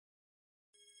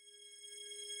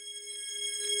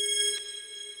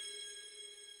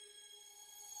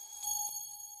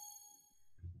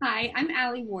Hi, I'm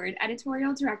Allie Ward,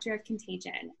 Editorial Director of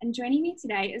Contagion, and joining me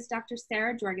today is Dr.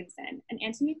 Sarah Jorgensen, an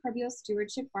antimicrobial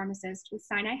stewardship pharmacist with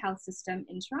Sinai Health System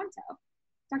in Toronto.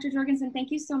 Dr. Jorgensen, thank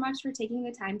you so much for taking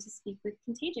the time to speak with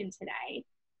Contagion today.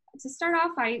 To start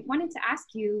off, I wanted to ask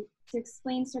you to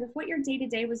explain sort of what your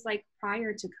day-to-day was like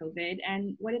prior to COVID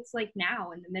and what it's like now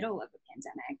in the middle of a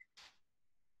pandemic.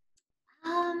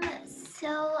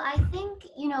 So I think,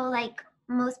 like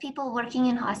most people working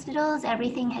in hospitals,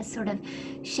 everything has sort of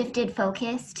shifted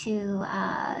focus to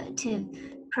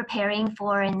preparing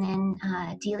for and then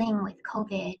dealing with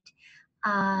COVID.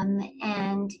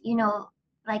 And,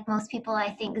 like most people, I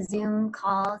think Zoom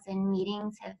calls and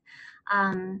meetings have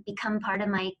become part of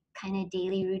my kind of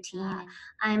daily routine.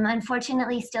 I'm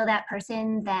unfortunately still that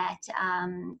person that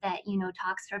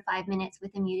talks for 5 minutes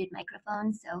with a muted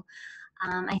microphone. So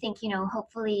I think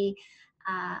hopefully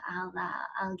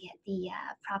I'll get the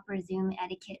proper Zoom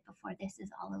etiquette before this is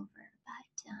all over. But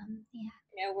yeah.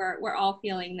 We're all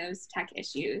feeling those tech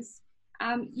issues.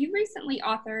 You recently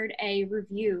authored a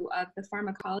review of the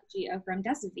Pharmacology of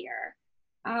Remdesivir.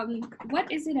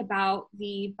 What is it about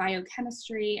the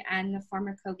biochemistry and the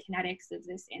pharmacokinetics of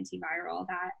this antiviral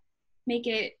that make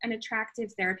it an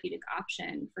attractive therapeutic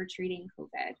option for treating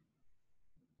COVID?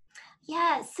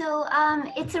 Yeah, so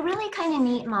it's a really kind of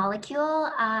neat molecule.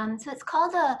 So it's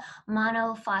called a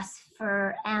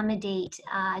monophosphoramidate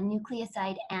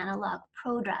nucleoside analog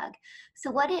prodrug.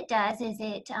 So what it does is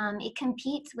it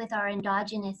competes with our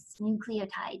endogenous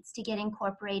nucleotides to get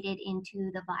incorporated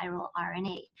into the viral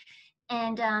RNA.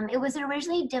 And it was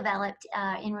originally developed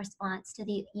in response to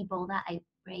the Ebola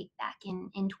outbreak back in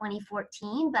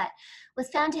 2014, but was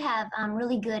found to have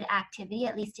really good activity,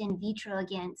 at least in vitro,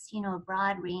 against a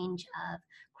broad range of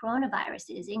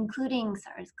coronaviruses, including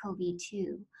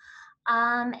SARS-CoV-2.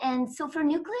 And so for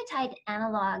nucleotide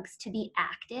analogs to be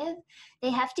active,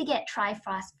 they have to get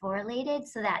triphosphorylated,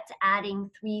 so that's adding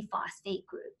 3 phosphate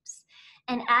groups.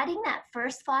 And adding that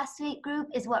first phosphate group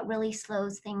is what really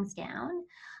slows things down.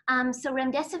 So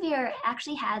remdesivir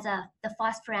actually has the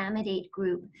phosphoramidate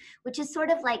group, which is sort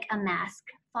of like a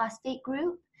masked phosphate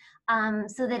group,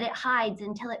 so that it hides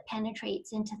until it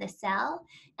penetrates into the cell,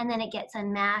 and then it gets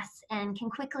unmasked and can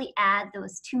quickly add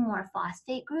those 2 more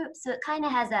phosphate groups. So it kind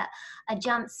of has a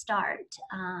jump start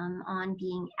on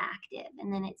being active,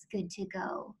 and then it's good to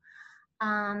go.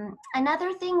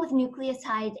 Another thing with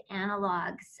nucleoside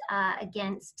analogs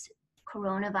against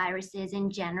coronaviruses in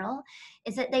general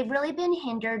is that they've really been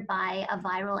hindered by a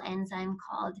viral enzyme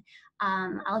called,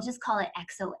 I'll just call it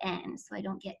XON so I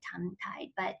don't get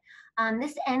tongue-tied, but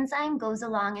this enzyme goes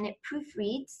along and it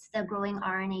proofreads the growing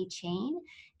RNA chain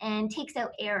and takes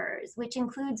out errors, which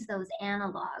includes those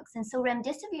analogs. And so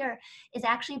remdesivir is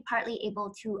actually partly able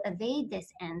to evade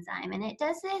this enzyme, and it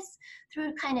does this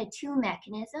through kind of 2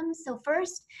 mechanisms. So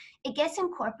first, it gets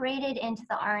incorporated into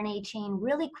the RNA chain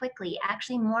really quickly,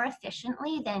 actually more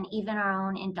efficiently than even our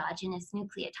own endogenous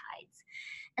nucleotides.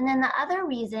 And then the other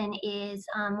reason is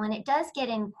when it does get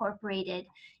incorporated,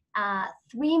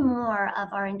 3 more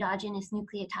of our endogenous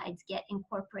nucleotides get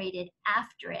incorporated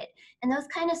after it, and those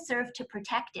kind of serve to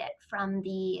protect it from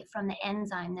the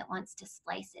enzyme that wants to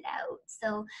splice it out.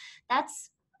 So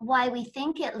that's why we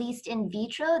think, at least in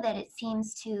vitro, that it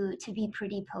seems to be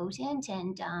pretty potent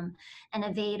and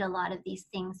evade a lot of these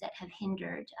things that have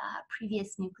hindered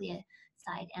previous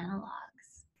nucleoside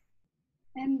analogs.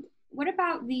 And what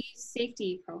about the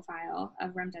safety profile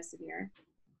of remdesivir?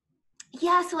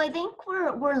 Yeah, so I think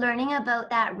we're learning about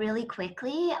that really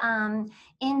quickly.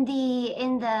 In the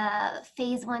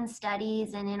phase 1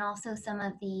 studies, and in also some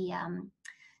of the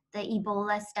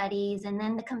Ebola studies, and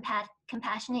then the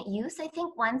compassionate use, I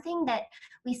think one thing that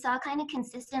we saw kind of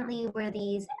consistently were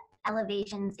these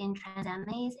elevations in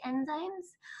transaminase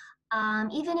enzymes,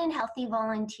 even in healthy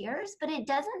volunteers, but it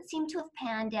doesn't seem to have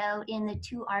panned out in the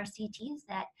 2 RCTs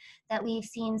that we've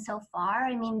seen so far.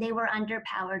 I mean, they were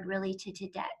underpowered really to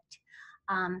detect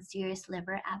serious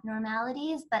liver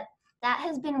abnormalities, but that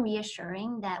has been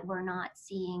reassuring that we're not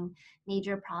seeing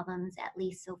major problems, at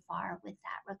least so far, with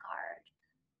that regard.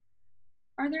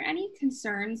 Are there any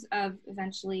concerns of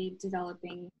eventually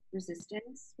developing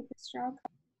resistance with this drug?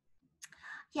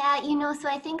 Yeah, so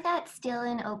I think that's still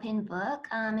an open book.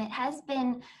 It has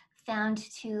been found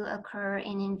to occur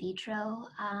in vitro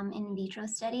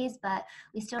studies, but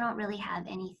we still don't really have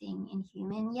anything in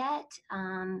human yet.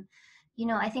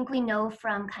 I think we know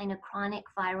from kind of chronic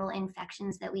viral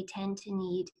infections that we tend to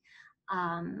need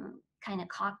kind of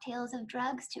cocktails of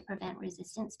drugs to prevent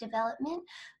resistance development.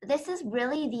 But this is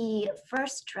really the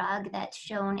first drug that's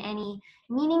shown any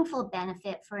meaningful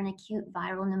benefit for an acute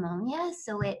viral pneumonia.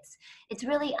 So it's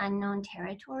really unknown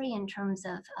territory in terms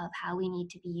of how we need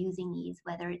to be using these,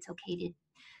 whether it's okay to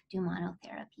do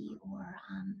monotherapy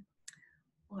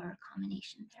or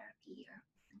combination therapy, or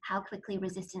how quickly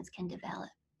resistance can develop.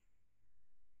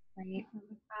 Right.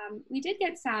 We did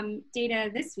get some data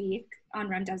this week on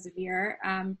remdesivir,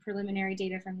 preliminary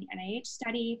data from the NIH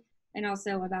study, and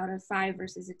also about a 5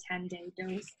 versus a 10-day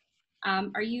dose.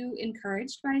 Are you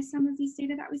encouraged by some of these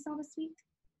data that we saw this week?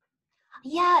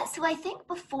 Yeah, so I think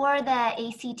before the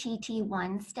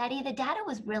ACTT1 study, the data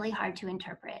was really hard to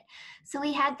interpret. So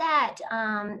we had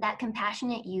that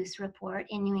compassionate use report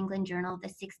in New England Journal of the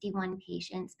 61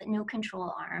 patients, but no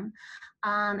control arm.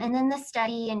 And then the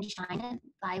study in China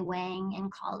by Wang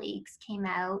and colleagues came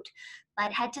out,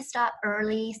 but had to stop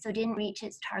early, so didn't reach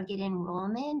its target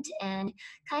enrollment and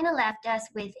kind of left us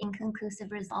with inconclusive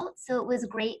results. So it was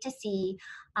great to see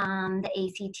the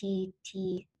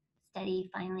ACTT study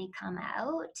finally come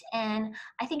out. And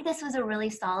I think this was a really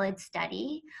solid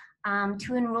study.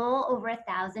 To enroll over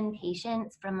 1,000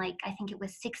 patients from I think it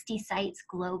was 60 sites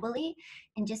globally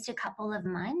in just a couple of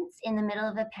months in the middle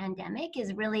of a pandemic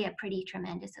is really a pretty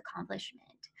tremendous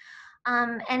accomplishment.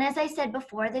 And as I said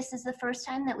before, this is the first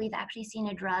time that we've actually seen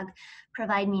a drug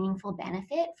provide meaningful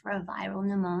benefit for a viral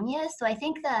pneumonia. So I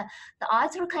think the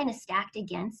odds were kind of stacked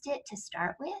against it to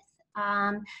start with.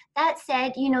 That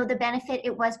said, the benefit,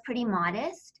 it was pretty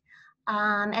modest.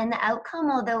 And the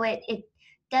outcome, although it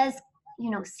does,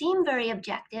 seem very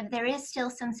objective, there is still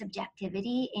some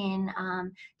subjectivity in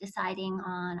deciding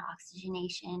on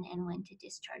oxygenation and when to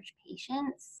discharge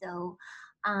patients. So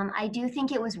I do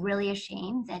think it was really a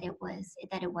shame that it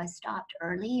was stopped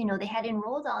early. They had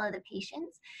enrolled all of the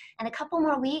patients, and a couple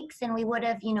more weeks, and we would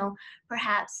have,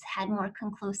 perhaps had more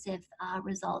conclusive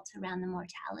results around the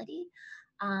mortality.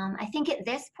 I think at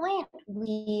this point,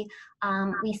 we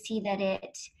see that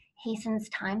it hastens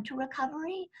time to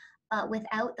recovery, but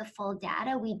without the full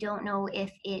data, we don't know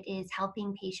if it is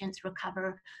helping patients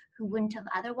recover who wouldn't have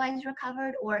otherwise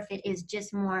recovered, or if it is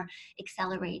just more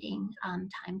accelerating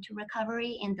time to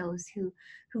recovery in those who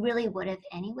really would have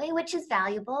anyway, which is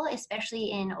valuable,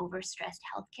 especially in overstressed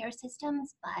healthcare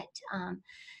systems. But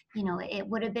it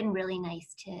would have been really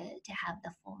nice to have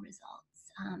the full results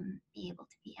be able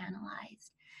to be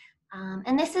analyzed.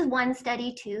 And this is one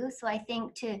study too, so I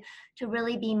think to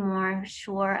really be more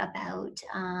sure about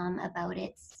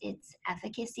its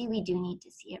efficacy, we do need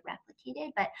to see it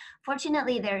replicated. But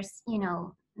fortunately, there's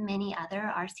many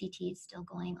other RCTs still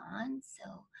going on,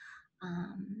 so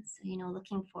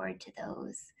looking forward to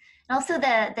those. And also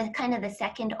the kind of the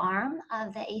second arm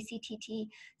of the ACTT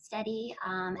study,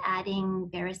 adding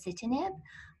baricitinib.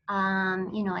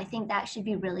 I think that should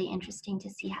be really interesting to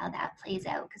see how that plays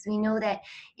out, because we know that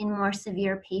in more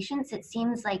severe patients, it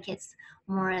seems like it's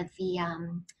more of the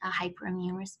a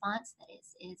hyperimmune response that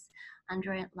is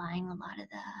underlying a lot of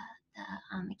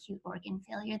the acute organ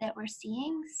failure that we're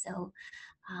seeing. So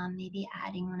maybe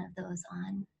adding one of those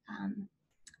on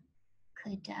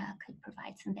could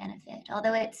provide some benefit.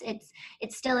 Although it's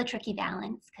still a tricky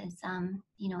balance, because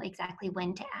exactly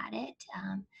when to add it.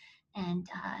 And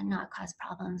not cause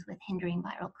problems with hindering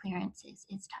viral clearance is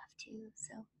tough too.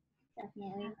 So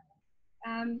definitely.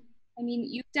 I mean,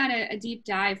 you've done a deep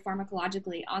dive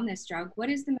pharmacologically on this drug. What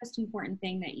is the most important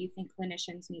thing that you think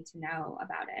clinicians need to know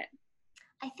about it?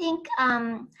 I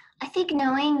think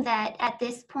knowing that at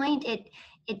this point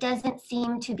it doesn't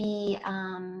seem to be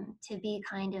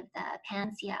kind of the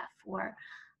panacea for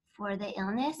the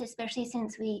illness, especially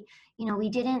since we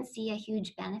didn't see a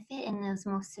huge benefit in those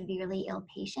most severely ill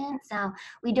patients. Now,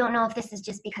 we don't know if this is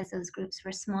just because those groups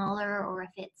were smaller, or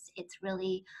if it's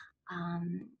really,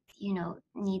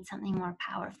 needs something more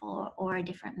powerful or a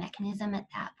different mechanism at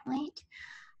that point.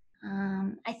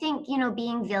 I think,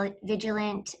 being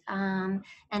vigilant and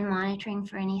monitoring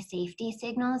for any safety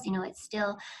signals, it's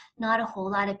still not a whole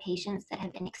lot of patients that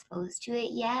have been exposed to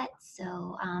it yet.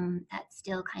 So that's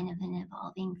still kind of an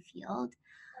evolving field.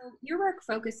 Your work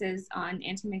focuses on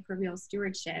antimicrobial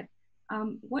stewardship.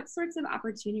 What sorts of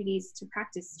opportunities to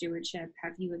practice stewardship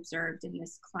have you observed in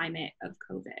this climate of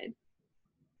COVID?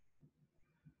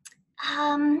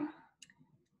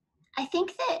 I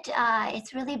think that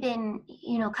it's really been,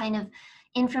 kind of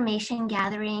information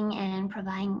gathering and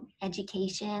providing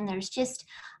education. There's just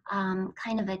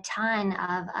kind of a ton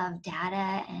of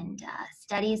data and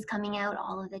studies coming out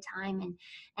all of the time,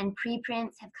 and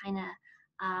preprints have kind of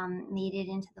made it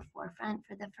into the forefront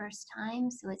for the first time.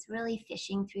 So it's really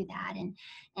fishing through that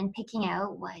and picking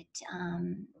out what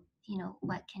you know,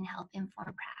 what can help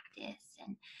inform practice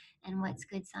and what's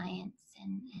good science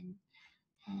and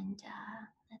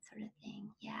that sort of thing.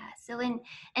 Yeah. So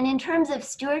in terms of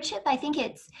stewardship, I think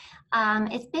it's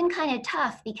been kind of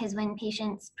tough because when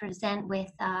patients present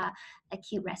with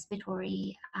acute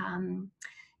respiratory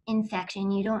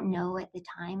infection, you don't know at the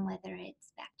time whether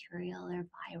it's bacterial or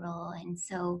viral, and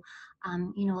so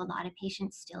you know, a lot of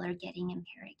patients still are getting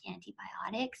empiric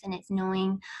antibiotics, and it's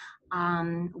knowing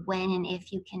when and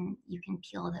if you can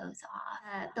peel those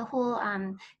off. The whole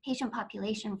patient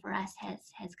population for us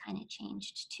has kind of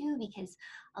changed too, because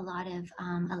a lot of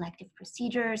elective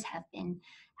procedures have been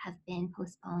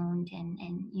postponed,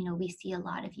 and you know, we see a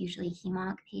lot of usually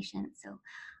hemonc patients, so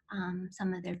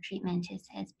some of their treatment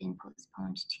has been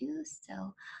postponed too.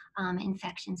 So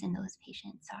infections in those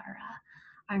patients are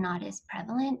not as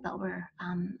prevalent, but we're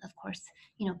of course,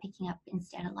 you know, picking up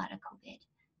instead a lot of COVID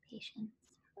patients.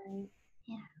 Right.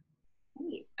 Yeah.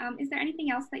 Great. Is there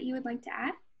anything else that you would like to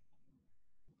add?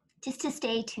 Just to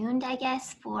stay tuned, I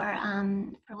guess, for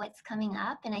what's coming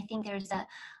up. And I think there's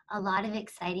a lot of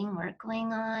exciting work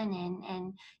going on,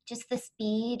 and just the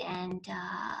speed and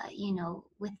you know,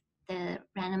 with the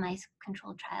randomized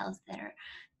controlled trials that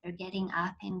they're getting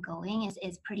up and going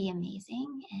is pretty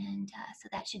amazing. And so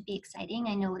that should be exciting.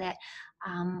 I know that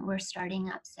we're starting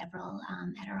up several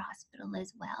at our hospital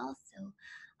as well. So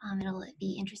it'll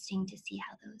be interesting to see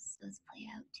how those play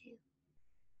out too.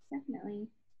 Definitely.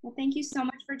 Well, thank you so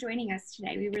much for joining us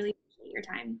today. We really appreciate your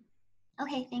time.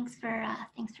 Okay, thanks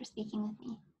for speaking with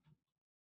me.